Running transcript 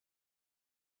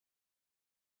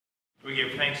We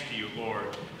give thanks to you, Lord,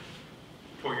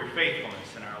 for your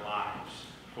faithfulness in our lives,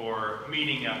 for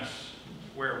meeting us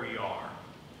where we are.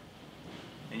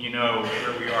 And you know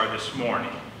where we are this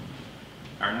morning,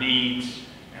 our needs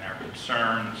and our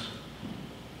concerns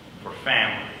for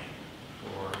family,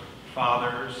 for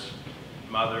fathers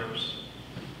and mothers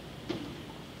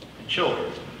and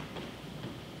children,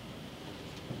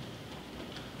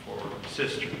 for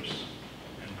sisters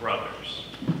and brothers,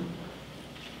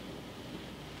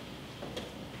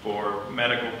 for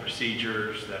medical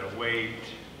procedures that await,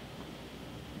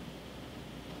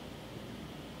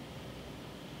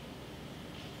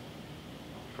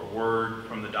 for word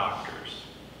from the doctors.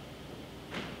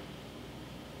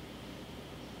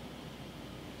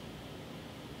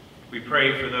 We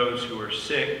pray for those who are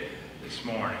sick this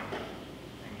morning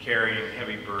and carrying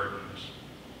heavy burdens,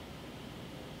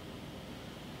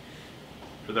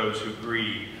 for those who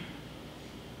grieve,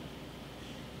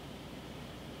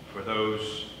 for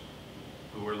those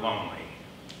who are lonely,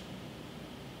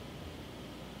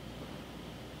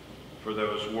 for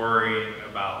those worrying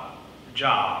about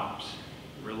jobs,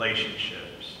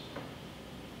 relationships,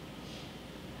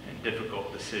 and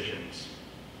difficult decisions.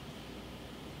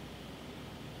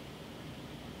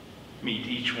 Meet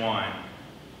each one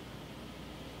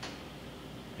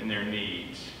in their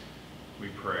needs, we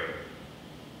pray,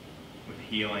 with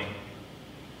healing,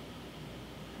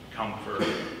 comfort,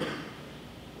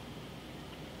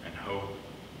 and hope.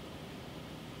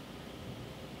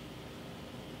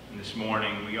 And this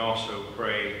morning we also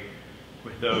pray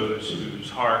with those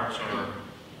whose hearts are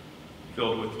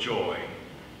filled with joy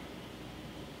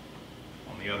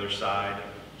on the other side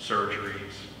of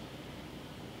surgeries.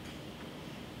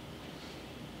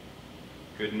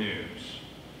 Good news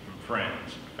from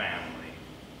friends and family.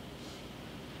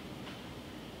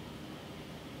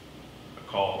 A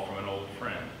call from an old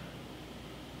friend.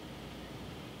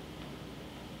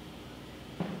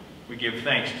 We give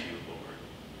thanks to you, Lord,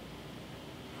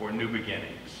 for new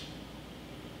beginnings,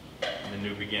 and the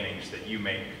new beginnings that you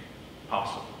make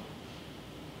possible.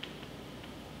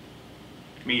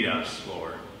 Meet us,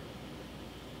 Lord,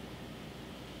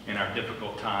 in our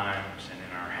difficult times and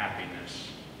in our happiness,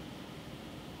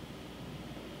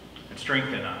 and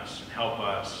strengthen us and help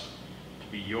us to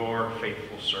be your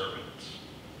faithful servants.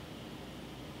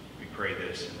 We pray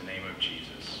this in the name of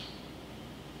Jesus.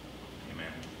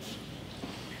 Amen.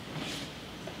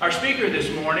 Our speaker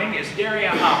this morning is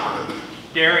Daria Hopper.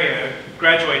 Daria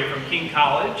graduated from King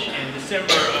College in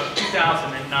December of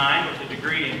 2009 with a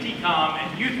degree in TCOM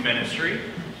and Youth Ministry.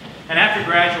 And after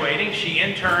graduating, she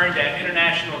interned at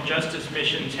International Justice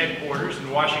Mission's headquarters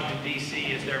in Washington,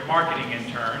 D.C. as their Marketing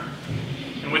Intern.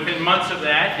 And within months of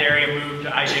that, Daria moved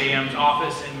to IJM's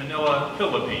office in Manila,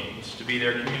 Philippines to be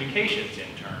their Communications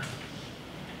Intern.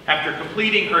 After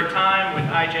completing her time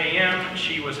with IJM,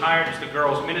 she was hired as the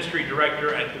Girls Ministry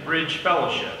Director at the Bridge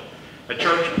Fellowship, a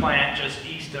church plant just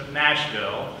east of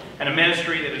Nashville, and a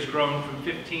ministry that has grown from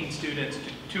 15 students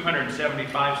to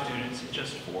 275 students in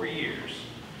just 4 years.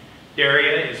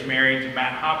 Daria is married to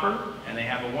Matt Hopper, and they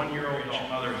have a 1-year-old on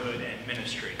motherhood and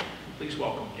ministry. Please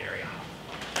welcome Daria Hopper.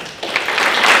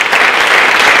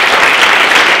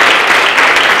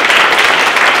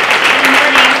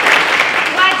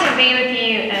 Be with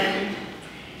you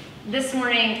this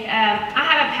morning. I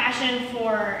have a passion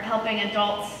for helping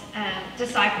adults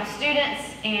disciple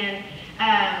students, and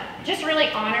just really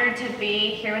honored to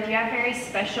be here with you. I have very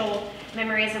special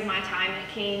memories of my time at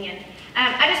King, and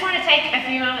I just want to take a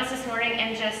few moments this morning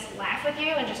and just laugh with you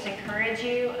and just encourage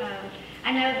you.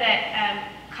 I know that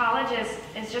college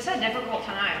is just a difficult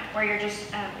time where you're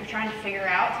trying to figure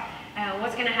out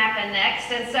what's going to happen next.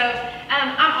 And so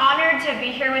I'm honored to be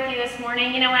here with you this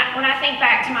morning. You know, when I think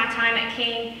back to my time at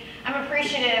King, I'm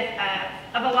appreciative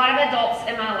of a lot of adults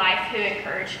in my life who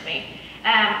encouraged me.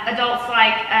 Adults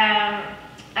like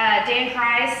Dan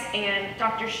Kreis and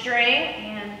Dr. String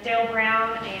and Dale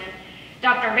Brown and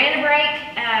Dr.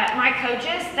 Vanderbrake, my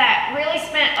coaches that really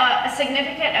spent a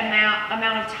significant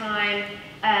amount of time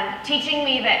teaching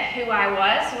me that who I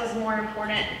was more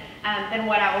important than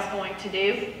what I was going to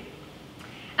do.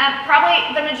 Probably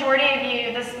the majority of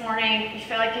you this morning, you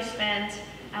feel like you spend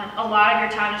a lot of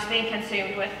your time just being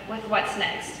consumed with what's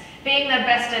next, being the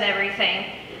best at everything,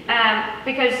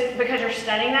 because you're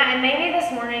studying that, and maybe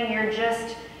this morning you're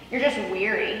just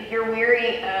weary. You're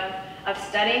weary of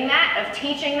studying that, of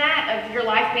teaching that, of your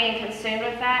life being consumed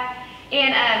with that.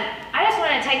 And I just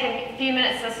want to take a few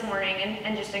minutes this morning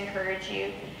and just encourage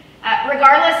you.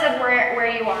 Regardless of where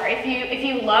you are, if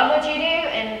you love what you do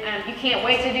and you can't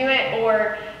wait to do it,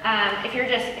 or if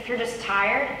you're just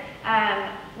tired,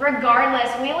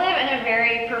 regardless, we live in a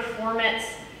very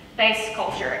performance-based based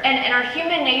culture. And our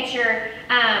human nature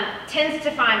tends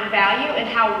to find value in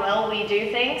how well we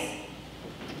do things.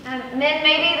 Men,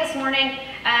 maybe this morning,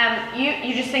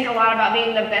 you just think a lot about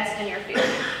being the best in your field.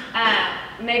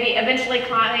 Maybe eventually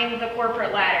climbing the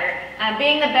corporate ladder,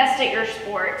 being the best at your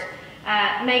sport,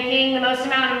 making the most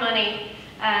amount of money,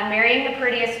 marrying the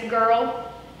prettiest girl,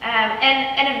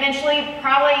 and eventually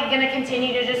probably going to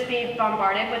continue to just be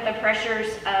bombarded with the pressures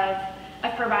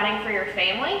of providing for your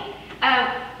family.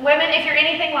 Women, if you're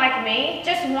anything like me,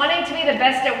 just wanting to be the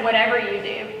best at whatever you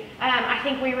do. I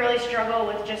think we really struggle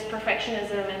with just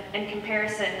perfectionism and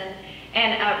comparison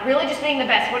and really just being the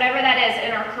best, whatever that is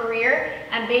in our career,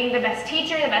 and being the best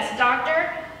teacher, the best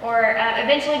doctor, or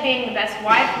eventually being the best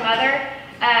wife, mother.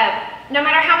 No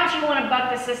matter how much you want to buck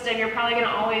the system, you're probably going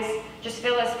to always just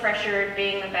feel this pressure of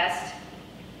being the best.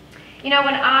 You know,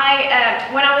 when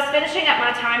I was finishing up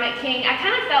my time at King, I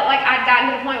kind of felt like I'd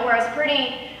gotten to the point where I was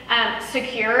pretty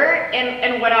secure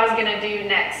in what I was going to do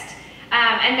next.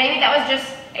 And maybe that was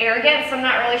just arrogance, I'm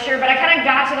not really sure, but I kind of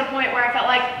got to the point where I felt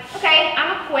like, okay,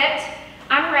 I'm equipped,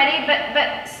 I'm ready,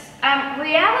 but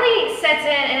reality sets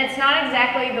in and it's not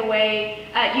exactly the way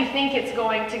you think it's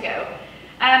going to go.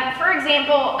 For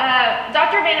example,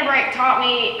 Dr. Vandenbrink taught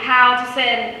me how to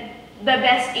send the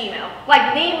best email,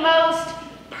 like the most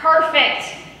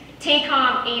perfect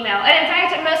TCOM email. And in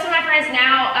fact, most of my friends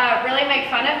now really make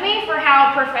fun of me for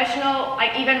how professional,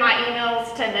 like even my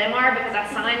emails to them are, because I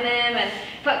sign them and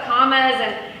put commas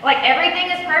and like everything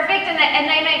is perfect, and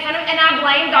they make fun of, and I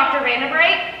blame Dr.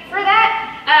 Vandenbrink for that.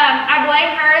 I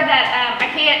blame her that I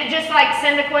can't just like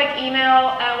send a quick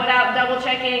email without double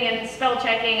checking and spell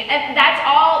checking, and that's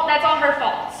all her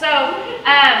fault. So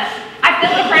I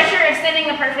feel the pressure of sending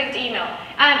the perfect email.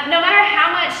 No matter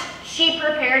how much she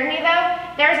prepared me, though,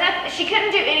 she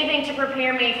couldn't do anything to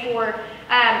prepare me for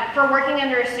working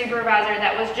under a supervisor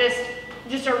that was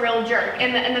just a real jerk,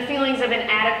 and the feelings of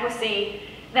inadequacy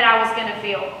that I was going to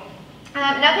feel.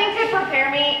 Nothing could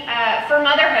prepare me for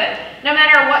motherhood. No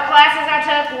matter what classes I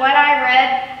took, what I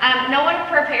read, no one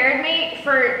prepared me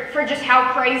for just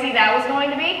how crazy that was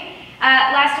going to be.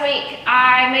 Last week,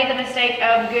 I made the mistake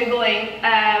of Googling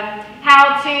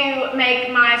how to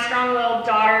make my strong-willed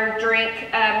daughter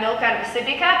drink milk out of a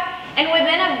sippy cup. And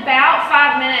within about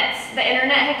 5 minutes, the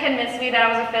internet had convinced me that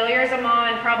I was a failure as a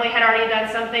mom and probably had already done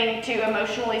something to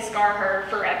emotionally scar her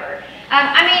forever.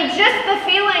 I mean, just the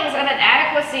feelings of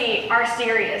inadequacy are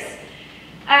serious.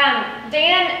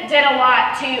 Dan did a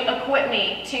lot to equip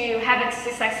me to have a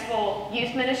successful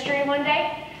youth ministry one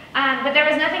day, but there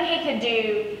was nothing he could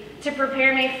do to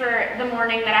prepare me for the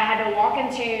morning that I had to walk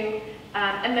into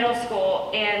a middle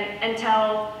school and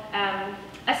tell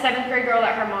a 7th grade girl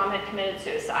that her mom had committed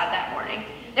suicide that morning.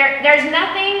 There's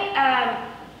nothing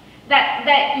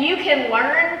that you can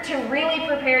learn to really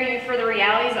prepare you for the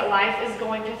realities that life is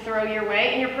going to throw your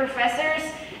way, and your professors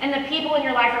and the people in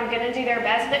your life are going to do their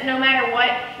best, but no matter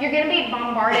what, you're going to be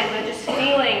bombarded with just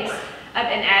feelings of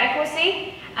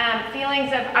inadequacy,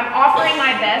 feelings of I'm offering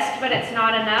my best, but it's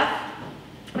not enough.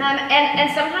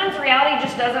 And sometimes reality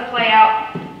just doesn't play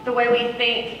out the way we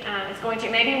think it's going to.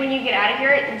 Maybe when you get out of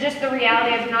here, just the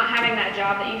reality of not having that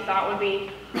job that you thought would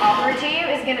be offered to you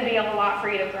is going to be a lot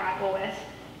for you to grapple with.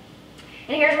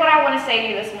 And here's what I want to say to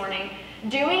you this morning.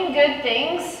 Doing good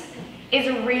things is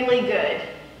really good,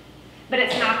 but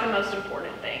it's not the most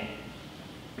important thing.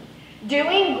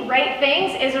 Doing great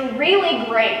things is really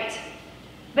great,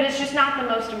 but it's just not the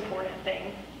most important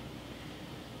thing.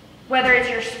 Whether it's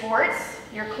your sports,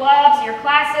 your clubs, your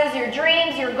classes, your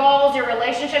dreams, your goals, your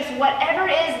relationships, whatever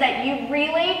it is that you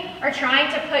really are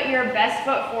trying to put your best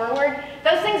foot forward,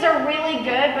 those things are really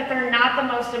good, but they're not the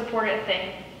most important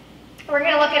thing. We're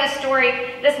going to look at a story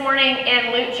this morning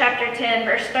in Luke chapter 10,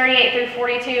 verse 38 through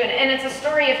 42, and it's a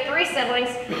story of 3 siblings,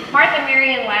 Martha,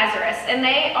 Mary, and Lazarus, and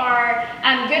they are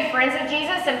good friends of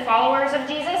Jesus and followers of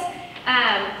Jesus,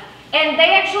 and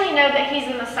they actually know that he's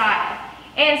the Messiah.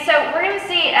 And so we're going to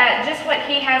see just what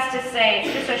he has to say.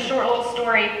 It's just a short little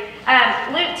story.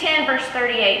 Luke 10, verse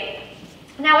 38.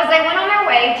 Now as they went on their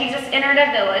way, Jesus entered a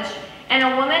village, and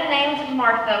a woman named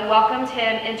Martha welcomed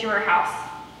him into her house.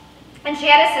 And she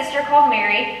had a sister called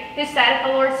Mary, who sat at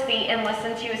the Lord's feet and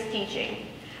listened to his teaching.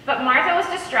 But Martha was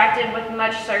distracted with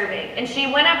much serving, and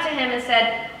she went up to him and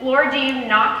said, Lord, do you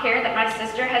not care that my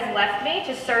sister has left me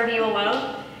to serve you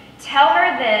alone? Tell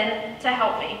her then to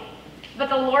help me. But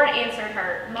the Lord answered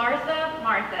her, Martha,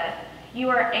 Martha, you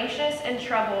are anxious and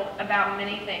troubled about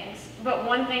many things, but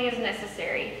one thing is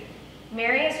necessary.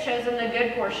 Mary has chosen the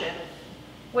good portion,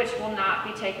 which will not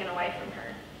be taken away from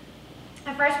her.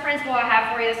 The first principle I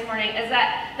have for you this morning is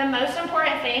that the most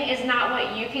important thing is not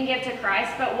what you can give to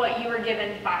Christ, but what you are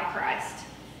given by Christ.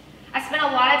 I spent a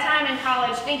lot of time in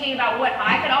college thinking about what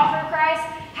I could offer Christ,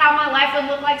 how my life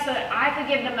would look like so that I could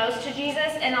give the most to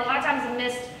Jesus, and a lot of times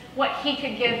missed what he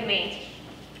could give me.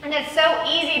 And it's so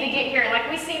easy to get here. Like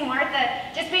we see Martha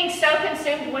just being so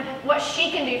consumed with what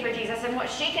she can do for Jesus and what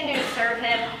she can do to serve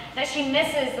him that she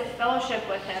misses the fellowship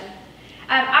with him.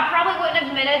 I probably wouldn't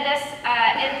have admitted this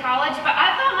in college, but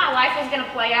I thought my life was going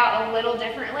to play out a little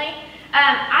differently.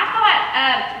 I thought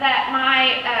that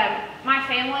my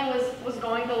family was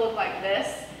going to look like this.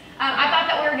 I thought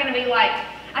that we were going to be like,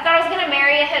 I thought I was going to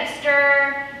marry a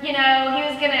hipster, you know, he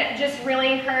was going to just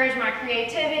really encourage my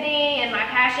creativity and my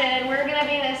passion. We were going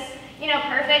to be this, you know,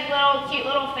 perfect little, cute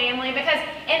little family, because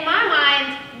in my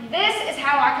mind, this is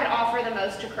how I could offer the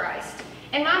most to Christ.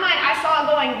 In my mind, I saw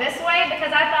it going this way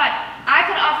because I thought I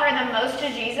could offer the most to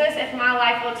Jesus if my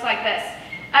life looks like this.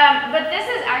 But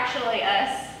this is actually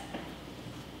us.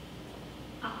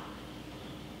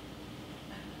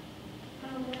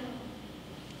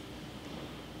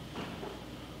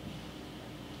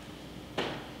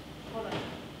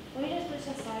 Will you just push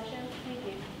the slideshow? Thank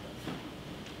you.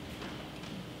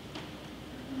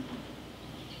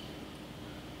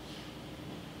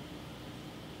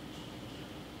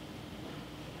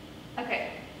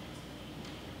 Okay.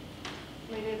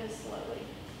 Let me do this slowly.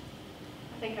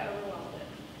 I think I overwhelmed it.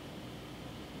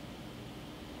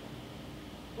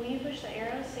 Will you push the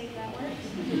arrows, see if that works?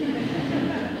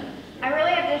 I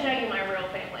really have to show you my real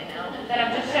family now. That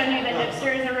I've just shown you the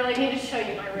hipsters, I really need to show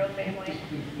you my real family.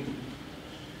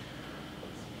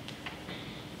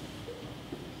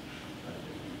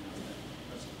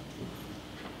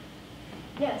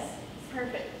 Yes, it's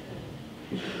perfect.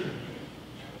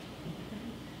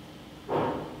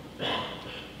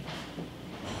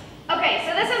 Okay,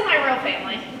 so this is my real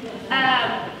family.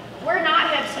 We're not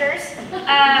hipsters.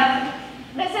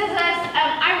 This is us.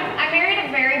 I married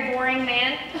a very boring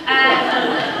man.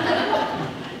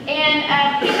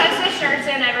 And he puts his shirts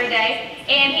in every day.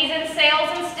 And he's in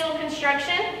sales and steel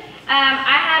construction.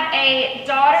 I have a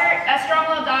daughter, a strong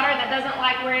little daughter that doesn't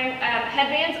like wearing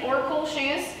headbands or cool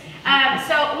shoes.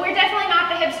 So we're definitely not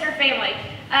the hipster family.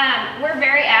 We're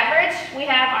very average. We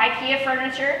have IKEA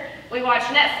furniture. We watch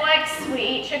Netflix. We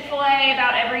eat Chick-fil-A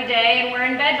about every day, and we're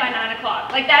in bed by 9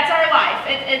 o'clock. Like, that's our life.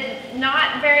 It's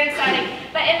not very exciting.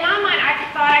 But in my mind, I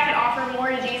thought I could offer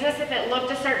more to Jesus if it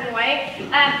looked a certain way.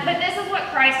 But this is what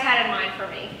Christ had in mind for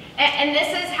me. And this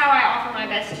is how I offer my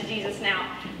best to Jesus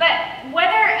now. But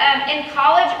whether in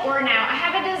college or now, I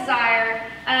have a desire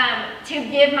to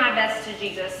give my best to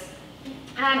Jesus.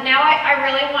 Now I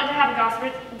really want to have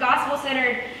a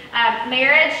gospel-centered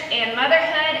marriage and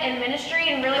motherhood and ministry,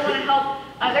 and really want to help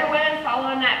other women follow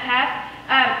on that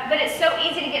path. But it's so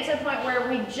easy to get to the point where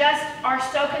we just are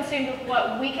so consumed with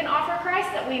what we can offer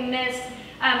Christ that we miss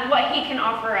what he can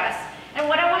offer us. And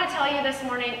what I want to tell you this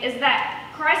morning is that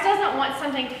Christ doesn't want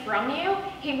something from you.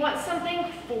 He wants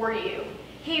something for you.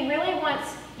 He really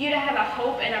wants you to have a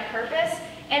hope and a purpose.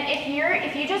 And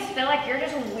if you just feel like you're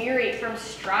just weary from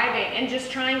striving and just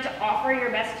trying to offer your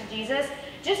best to Jesus,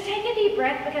 just take a deep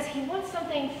breath, because he wants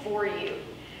something for you.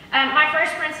 My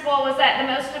first principle was that the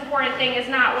most important thing is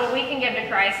not what we can give to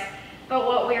Christ, but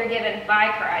what we are given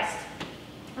by Christ.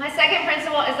 My second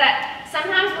principle is that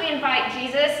sometimes we invite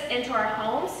Jesus into our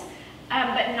homes,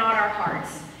 but not our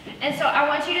hearts. And so I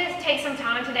want you to take some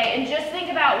time today and just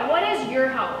think about, what is your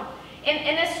home?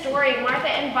 In this story, Martha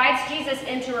invites Jesus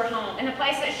into her home, in a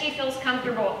place that she feels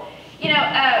comfortable. You know,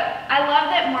 I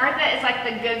love that Martha is like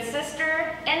the good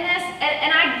sister in this, and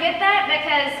I get that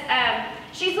because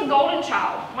she's the golden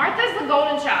child. Martha's the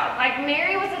golden child. Like,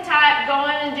 Mary was the type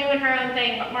going and doing her own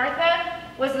thing, but Martha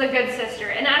was the good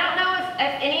sister. And I don't know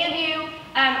if any of you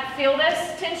feel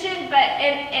this tension, but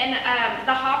in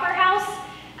the Hopper house,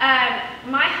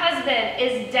 my husband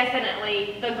is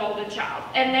definitely the golden child,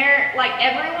 and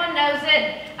everyone knows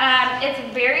it.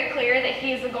 It's very clear that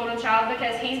he is the golden child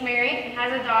because he's married and has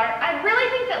a daughter. I really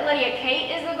think that Lydia Kate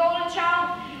is the golden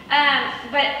child,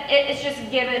 but it's just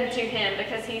given to him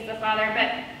because he's the father.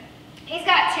 But he's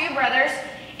got two brothers,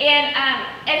 and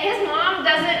his mom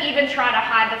doesn't even try to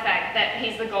hide the fact that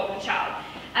he's the golden child.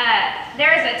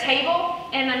 There is a table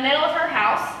in the middle of her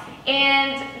house,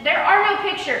 and there are no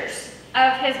pictures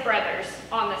of his brothers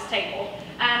on this table.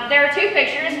 There are two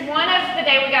pictures, one of the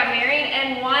day we got married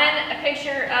and a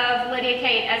picture of Lydia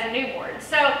Kate as a newborn.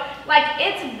 So,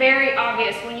 it's very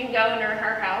obvious when you go into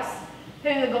her house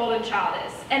who the golden child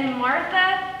is. And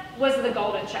Martha was the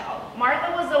golden child.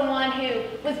 Martha was the one who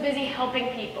was busy helping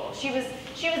people. She was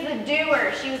the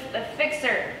doer. She was the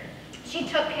fixer. She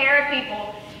took care of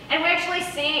people. And we actually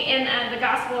see in the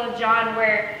Gospel of John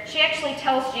where she actually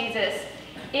tells Jesus,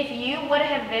 if you would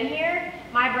have been here,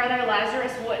 my brother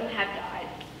Lazarus wouldn't have died.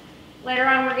 Later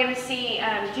on, we're going to see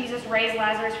Jesus raise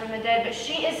Lazarus from the dead, but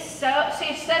she's such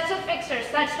a fixer,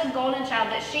 such the golden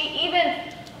child, that she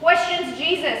even questions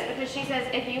Jesus because she says,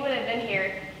 if you would have been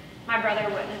here, my brother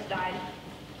wouldn't have died.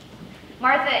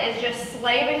 Martha is just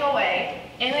slaving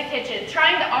away in the kitchen,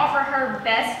 trying to offer her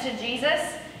best to Jesus,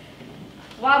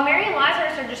 while Mary and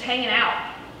Lazarus are just hanging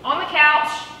out on the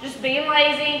couch, just being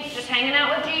lazy, just hanging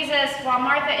out with Jesus, while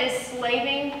Martha is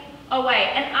slaving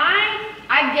away. And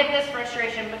I get this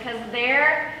frustration because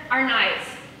there are nights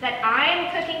that I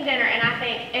am cooking dinner and I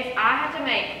think, if I have to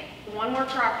make one more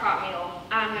crock pot meal,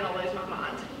 I'm going to lose my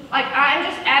mind. Like, I'm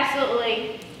just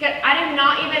absolutely, I do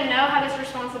not even know how this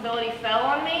responsibility fell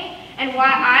on me and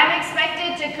why I'm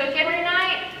expected to cook every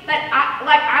night, but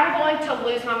I'm going to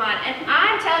lose my mind. And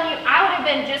I'm telling you, I would have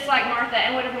been just like Martha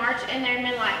and would have marched in there and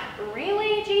been like,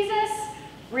 really, Jesus?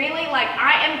 Really? Like,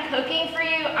 I am cooking for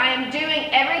you, I am doing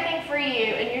everything for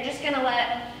you, and you're just gonna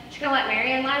let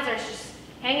Mary and Lazarus just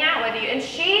hang out with you. And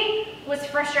she was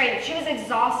frustrated, she was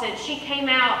exhausted, she came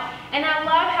out, and I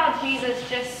love how Jesus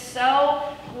just so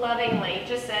lovingly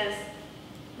just says,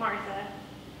 Martha,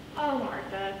 oh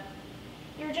Martha,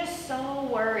 you're just so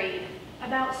worried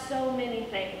about so many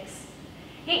things.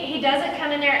 He doesn't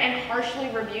come in there and harshly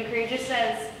rebuke her, he just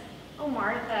says, oh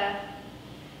Martha,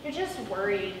 you're just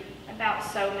worried about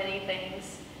so many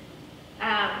things.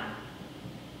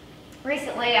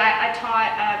 Recently, I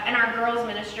taught in our girls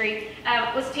ministry,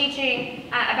 was teaching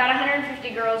about 150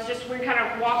 girls, we're kind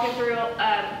of walking through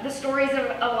the stories of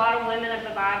a lot of women of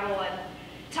the Bible, and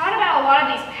taught about a lot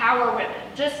of these power women,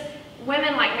 just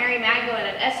women like Mary Magdalene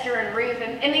and Esther and Ruth,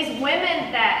 and these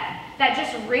women that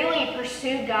just really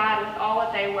pursued God with all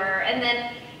that they were. And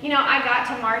then, I got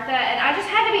to Martha, and I just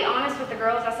had to be honest with the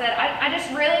girls. I said, I just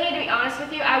really need to be honest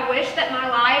with you. I wish that my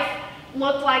life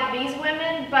looked like these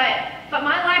women, but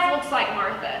my life looks like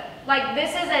Martha. Like,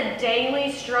 this is a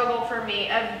daily struggle for me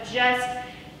of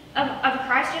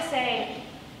Christ just saying,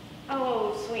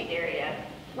 oh, sweet Daria,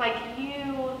 like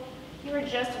you were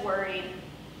just worried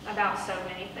about so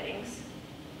many things.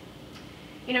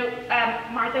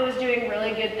 Martha was doing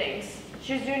really good things.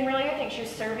 She was doing really good things. She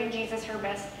was serving Jesus her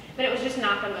best, but it was just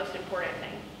not the most important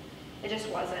thing. It just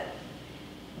wasn't.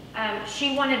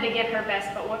 She wanted to give her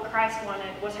best, but what Christ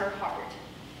wanted was her heart.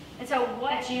 And so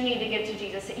what you need to give to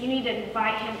Jesus, you need to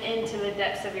invite him into the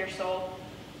depths of your soul.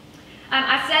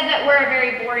 I said that we're a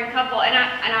very boring couple, and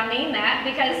I mean that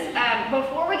because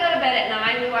before we go to bed at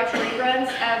 9, we watch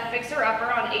reruns of Fixer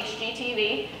Upper on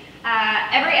HGTV.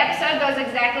 Every episode goes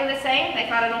exactly the same. They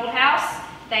find an old house,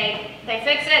 they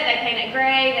fix it, they paint it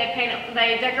gray,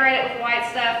 they decorate it with white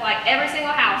stuff, like every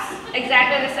single house,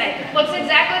 exactly the same. Looks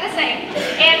exactly the same.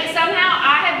 And somehow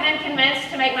I have been convinced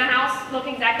to make my house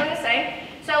look exactly the same.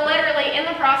 So literally in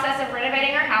the process of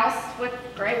renovating our house with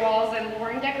gray walls and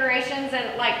boring decorations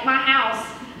and like my house,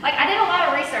 like I did a lot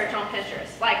of research on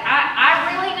Pinterest. Like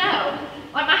I really know,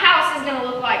 like my house is gonna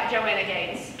look like Joanna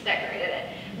Gaines decorated it.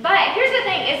 But here's the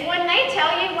thing, is when they tell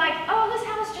you like, oh, this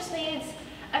house just needs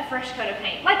a fresh coat of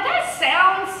paint. Like that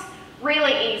sounds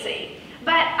really easy.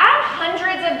 But I'm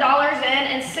hundreds of dollars in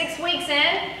and 6 weeks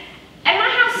in, and my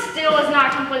house still is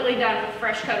not completely done with a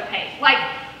fresh coat of paint. Like,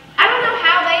 I don't know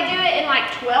how they do it in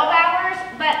like 12 hours,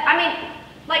 but I mean,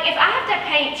 like if I have to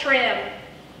paint trim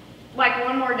like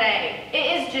one more day,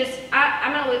 it is just,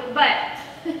 I'm gonna look, but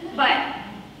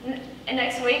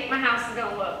next week my house is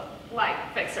gonna look like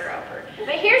Fixer Upper.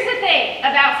 But here's the thing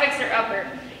about Fixer Upper,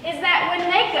 is that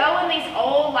when they go in these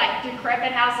old like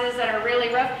decrepit houses that are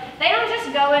really rough, they don't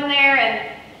just go in there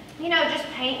and, just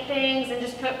paint things and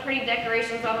just put pretty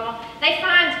decorations on the wall. They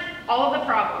find all of the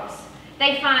problems.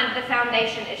 They find the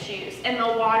foundation issues and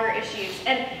the water issues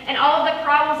and all of the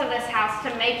problems of this house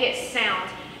to make it sound.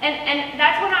 And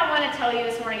that's what I want to tell you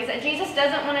this morning, is that Jesus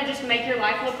doesn't want to just make your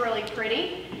life look really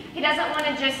pretty. He doesn't want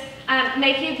to just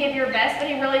make you give your best, but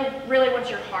he really, really wants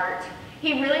your heart.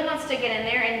 He really wants to get in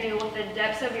there and deal with the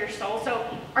depths of your soul. So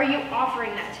are you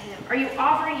offering that to him? Are you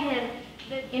offering him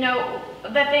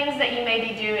the things that you may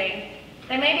be doing?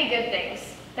 They may be good things.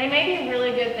 They may be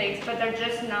really good things, but they're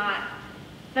just not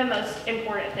the most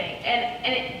important thing.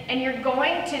 And you're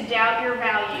going to doubt your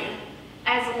value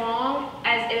as long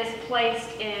as it is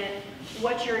placed in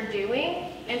what you're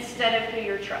doing instead of who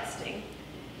you're trusting.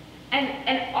 And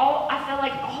I feel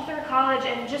like all through college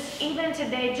and just even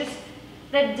today, just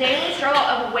the daily struggle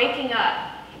of waking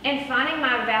up and finding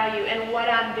my value in what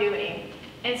I'm doing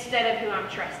instead of who I'm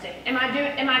trusting. Am I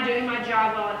doing my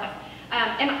job well enough?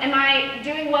 Am I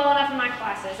doing well enough in my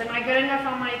classes? Am I good enough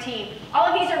on my team? All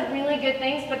of these are really good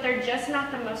things, but they're just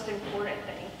not the most important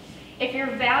thing. if your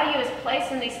value is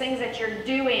placed in these things that you're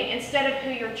doing instead of who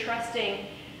you're trusting,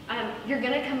 you're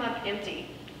going to come up empty.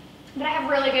 But I have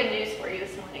really good news for you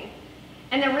this morning.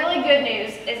 And the really good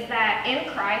news is that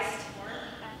in Christ,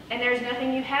 and there's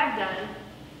nothing you have done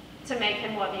to make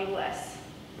him love you less.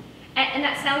 And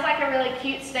that sounds like a really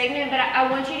cute statement, but I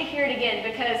want you to hear it again,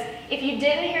 because if you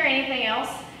didn't hear anything else,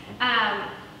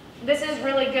 this is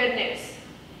really good news.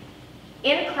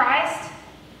 In Christ,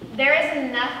 there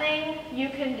is nothing you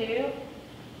can do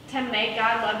to make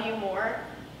God love you more,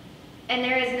 and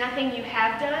there is nothing you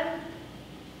have done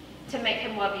to make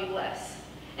him love you less.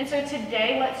 And so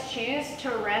today, let's choose to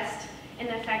rest in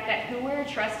the fact that who we're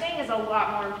trusting is a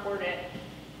lot more important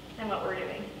than what we're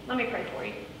doing. Let me pray for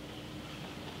you.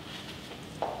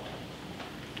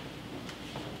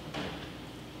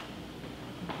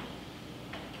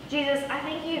 Jesus, I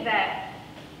thank you that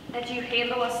you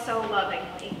handle us so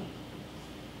lovingly,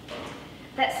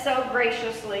 that so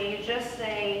graciously you just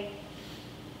say,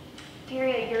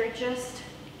 Daria,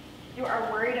 you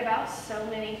are worried about so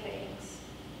many things.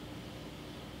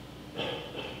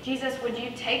 Jesus, would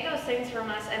you take those things from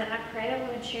us, and I pray that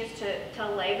we would choose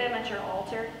to lay them at your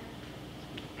altar,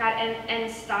 God, and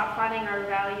stop finding our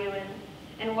value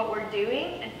in what we're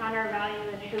doing and find our value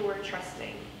in who we're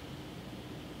trusting.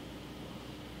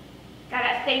 God,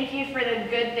 I thank you for the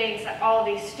good things that all of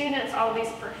these students, all of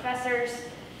these professors,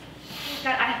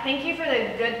 God, I thank you for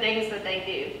the good things that they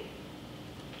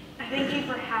do. I thank you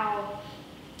for how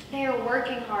they are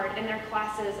working hard in their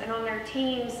classes and on their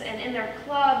teams and in their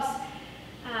clubs,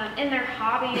 in their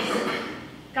hobbies,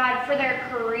 God, for their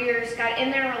careers, God,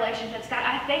 in their relationships. God,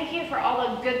 I thank you for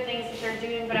all the good things that they're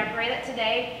doing, but I pray that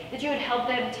today that you would help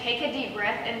them take a deep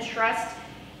breath and trust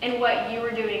in what you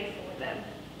are doing for them.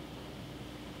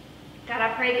 God,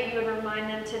 I pray that you would remind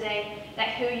them today that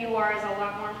who you are is a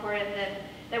lot more important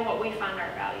than what we find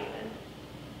our value in.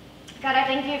 God, I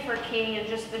thank you for King and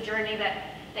just the journey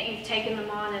that you've taken them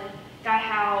on, and God,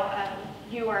 how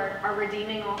you are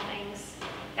redeeming all things.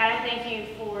 God, I thank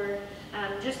you for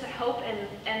just the hope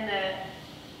and the,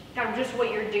 God, just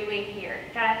what you're doing here.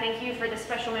 God, I thank you for the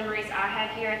special memories I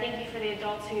have here. I thank you for the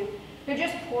adults who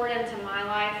just poured into my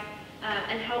life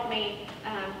and helped me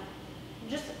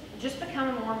just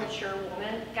become a more mature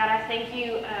woman. God, I thank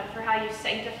you for how you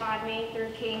sanctified me through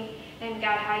King, and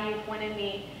God, how you pointed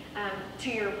me to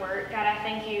your word. God, I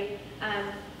thank you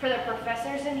for the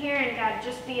professors in here, and God,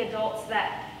 just the adults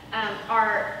that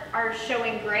are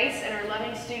showing grace and are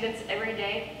loving students every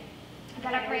day.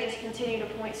 God, I pray just continue to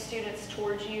point students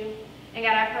towards you. And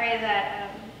God, I pray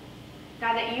that,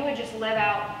 God, that you would just live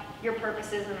out your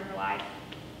purposes in our life.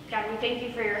 God, we thank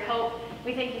you for your hope.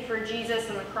 We thank you for Jesus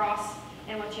and the cross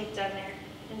and what you've done there.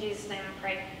 In Jesus' name I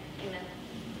pray. Amen.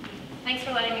 Thanks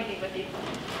for letting me be with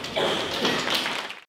you.